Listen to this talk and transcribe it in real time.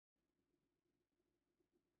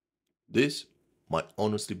This might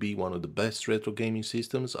honestly be one of the best retro gaming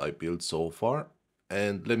systems I built so far,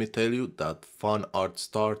 and let me tell you that Fun Art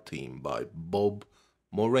Star theme by Bob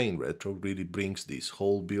Moraine Retro really brings this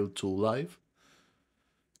whole build to life.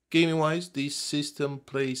 Gaming wise, this system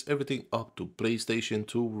plays everything up to PlayStation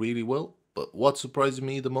 2 really well, but what surprised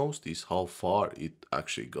me the most is how far it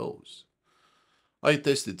actually goes. I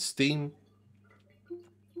tested Steam,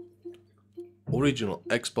 original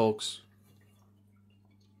Xbox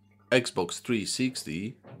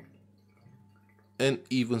 360, and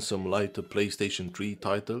even some lighter PlayStation 3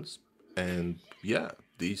 titles. And yeah,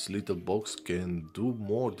 this little box can do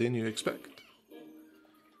more than you expect.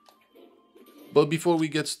 But before we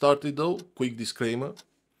get started though, quick disclaimer.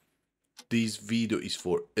 This video is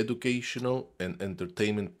for educational and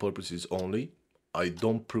entertainment purposes only. I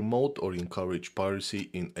don't promote or encourage piracy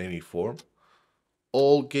in any form.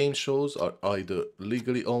 All game shows are either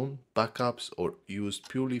legally owned, backups, or used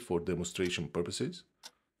purely for demonstration purposes.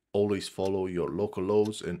 Always follow your local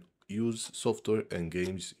laws and use software and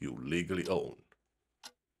games you legally own.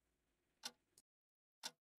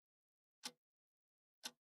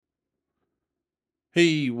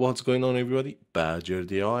 Hey, what's going on everybody? Badger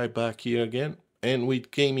the Eye back here again. And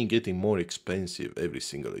with gaming getting more expensive every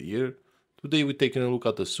single year, today we're taking a look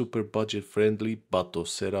at a super budget friendly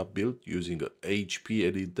Batocera build using a HP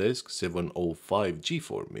EliteDesk 705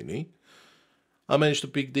 G4 Mini. I managed to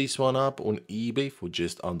pick this one up on eBay for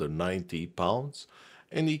just under £90,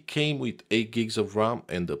 and it came with 8 gigs of RAM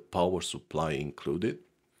and the power supply included.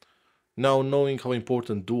 Now, knowing how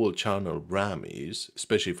important dual channel RAM is,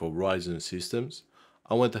 especially for Ryzen systems,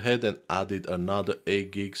 I went ahead and added another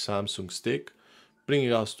 8 gig Samsung stick,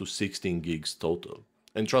 bringing us to 16 gigs total.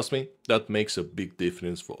 And trust me, that makes a big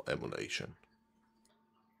difference for emulation.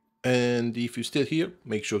 And if you're still here,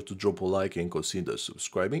 make sure to drop a like and consider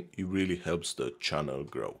subscribing, it really helps the channel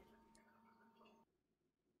grow.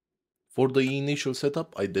 For the initial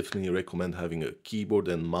setup, I definitely recommend having a keyboard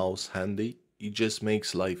and mouse handy, it just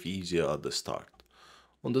makes life easier at the start.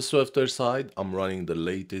 On the software side, I'm running the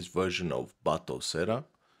latest version of Batocera,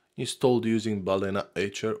 installed using Balena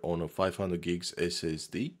Etcher on a 500 gigs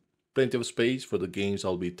SSD. Plenty of space for the games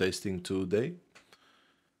I'll be testing today.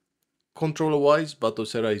 Controller wise,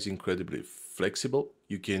 Batocera is incredibly flexible.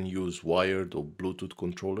 You can use wired or Bluetooth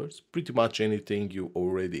controllers, pretty much anything you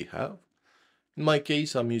already have. In my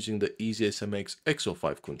case, I'm using the EasySMX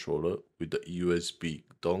X05 controller with the USB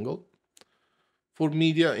dongle. For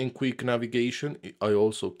media and quick navigation, I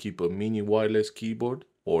also keep a mini wireless keyboard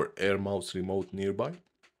or air mouse remote nearby.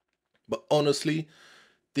 But honestly,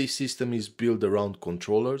 this system is built around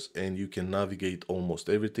controllers and you can navigate almost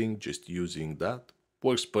everything just using that.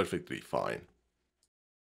 Works perfectly fine.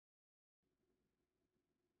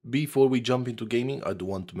 Before we jump into gaming, I do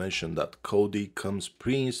want to mention that Kodi comes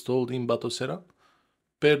pre-installed in Batocera.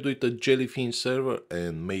 Paired with a Jellyfin server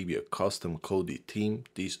and maybe a custom Kodi theme,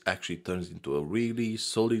 this actually turns into a really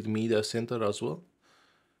solid media center as well.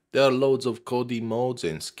 There are loads of Kodi modes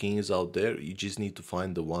and skins out there, you just need to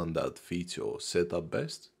find the one that fits your setup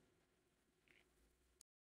best.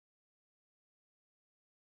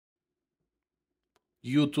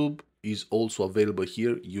 YouTube is also available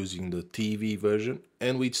here using the TV version,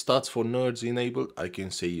 and with Stats for Nerds enabled, I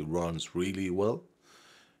can say it runs really well.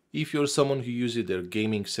 If you're someone who uses their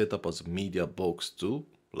gaming setup as a media box too,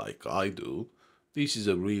 like I do, this is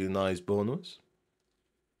a really nice bonus.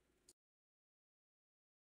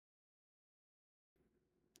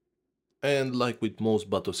 And like with most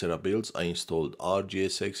Batocera builds, I installed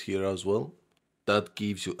RGSX here as well. That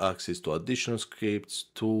gives you access to additional scripts,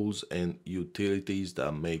 tools, and utilities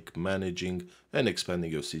that make managing and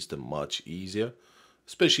expanding your system much easier,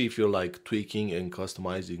 especially if you're like tweaking and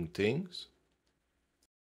customizing things.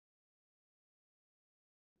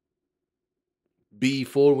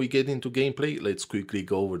 Before we get into gameplay, let's quickly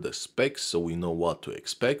go over the specs so we know what to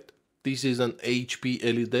expect. This is an HP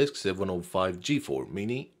EliteDesk 705 G4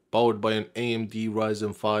 Mini, powered by an AMD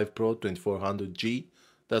Ryzen 5 Pro 2400G.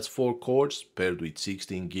 That's 4 cores paired with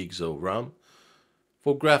 16 gigs of RAM.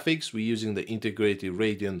 For graphics, we're using the integrated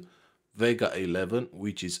Radeon Vega 11,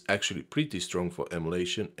 which is actually pretty strong for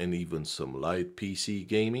emulation and even some light PC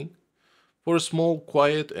gaming. For a small,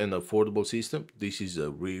 quiet and affordable system, this is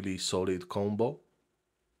a really solid combo.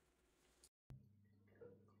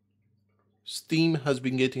 Steam has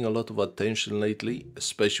been getting a lot of attention lately,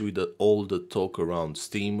 especially with all the talk around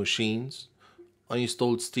Steam machines. I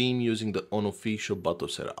installed Steam using the unofficial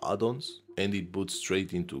Batocera add-ons, and it boots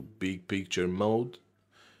straight into big picture mode.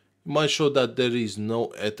 It might show that there is no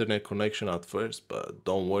Ethernet connection at first, but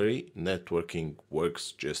don't worry, networking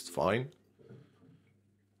works just fine.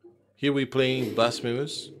 Here we're playing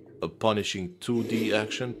Blasphemous. a punishing 2D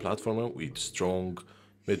action platformer with strong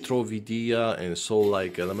Metroidvania and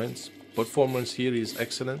Soul-like elements. Performance here is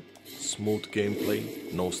excellent, smooth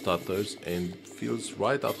gameplay, no stutters, and feels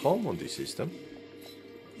right at home on this system.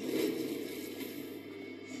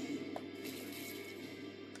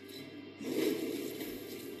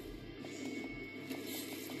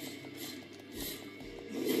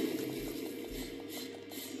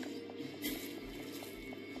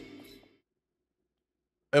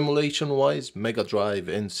 Emulation wise, Mega Drive,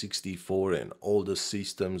 N64 and all the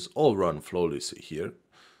systems all run flawlessly here.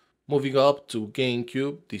 Moving up to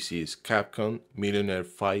GameCube, this is Capcom Millionaire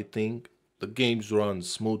Fighting. The games run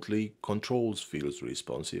smoothly, controls feels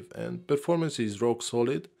responsive, and performance is rock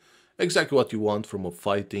solid. Exactly what you want from a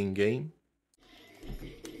fighting game.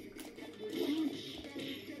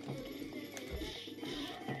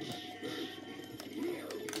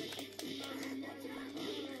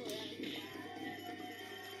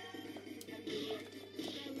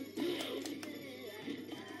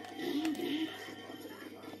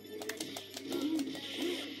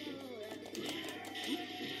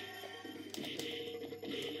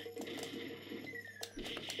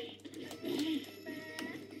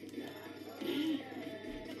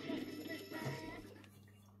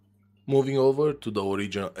 Moving over to the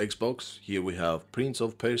original Xbox, here we have Prince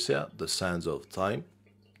of Persia, The Sands of Time.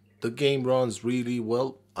 The game runs really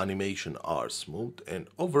well, animation are smooth, and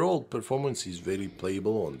overall performance is very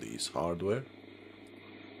playable on this hardware.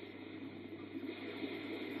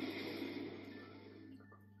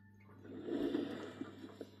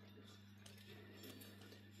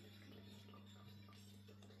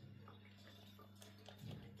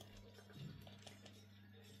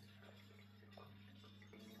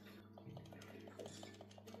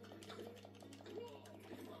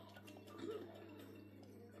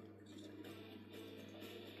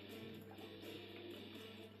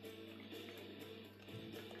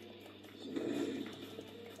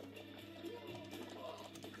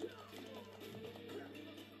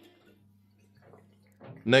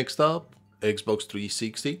 Next up, Xbox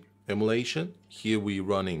 360 emulation. Here we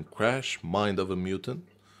running Crash, Mind of a Mutant.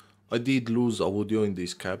 I did lose audio in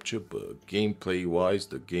this capture, but gameplay wise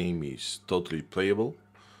the game is totally playable.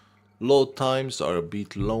 Load times are a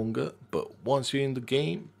bit longer, but once you're in the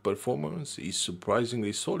game, performance is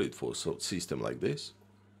surprisingly solid for a system like this.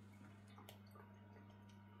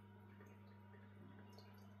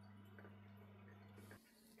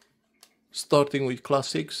 Starting with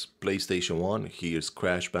classics, PlayStation 1, here's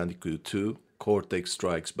Crash Bandicoot 2, Cortex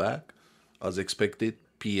Strikes Back. As expected,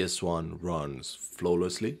 PS1 runs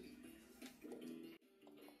flawlessly.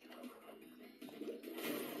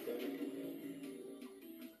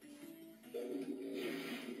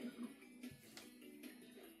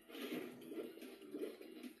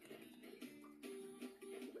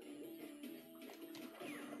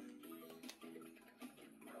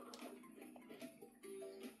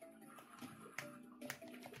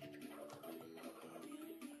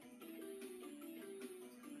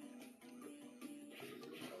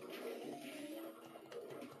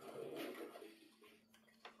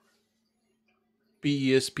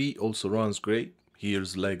 PESP also runs great.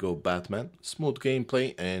 Here's Lego Batman, smooth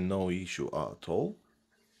gameplay and no issue at all.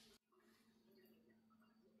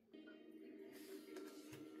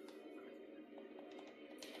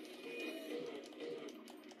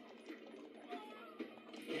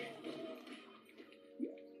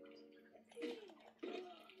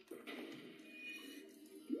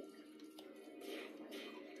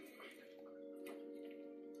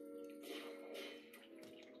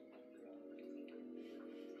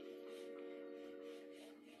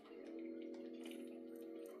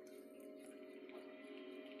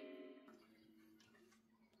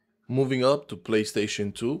 Moving up to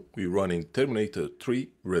PlayStation 2, we're running Terminator 3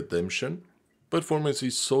 Redemption. Performance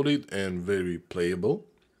is solid and very playable.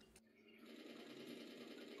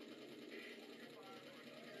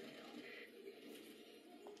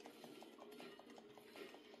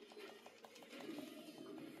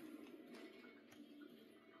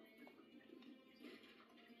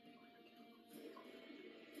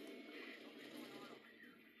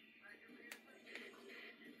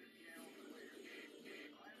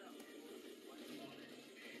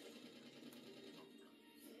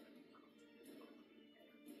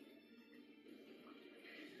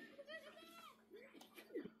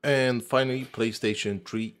 And finally, PlayStation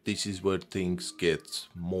 3, this is where things get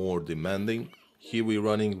more demanding. Here we're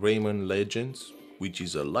running Rayman Legends, which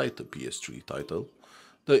is a lighter PS3 title.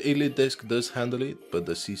 The EliteDesk does handle it, but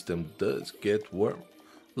the system does get warm,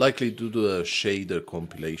 likely due to a shader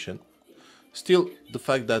compilation. Still, the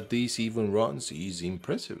fact that this even runs is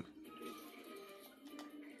impressive.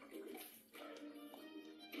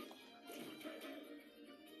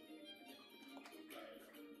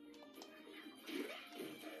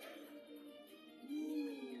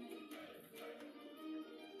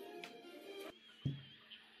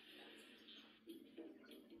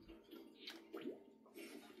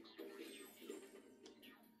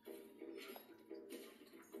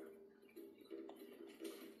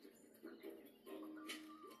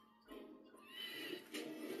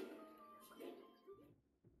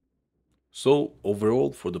 So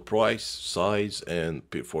overall, for the price, size, and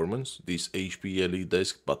performance, this HP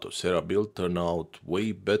EliteDesk Batocera build turned out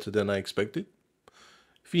way better than I expected.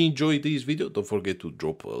 If you enjoyed this video, don't forget to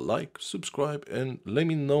drop a like, subscribe, and let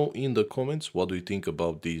me know in the comments what do you think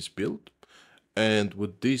about this build. And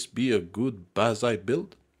would this be a good Bazai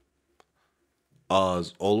build?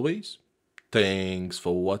 As always, thanks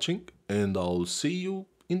for watching, and I'll see you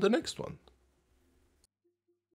in the next one.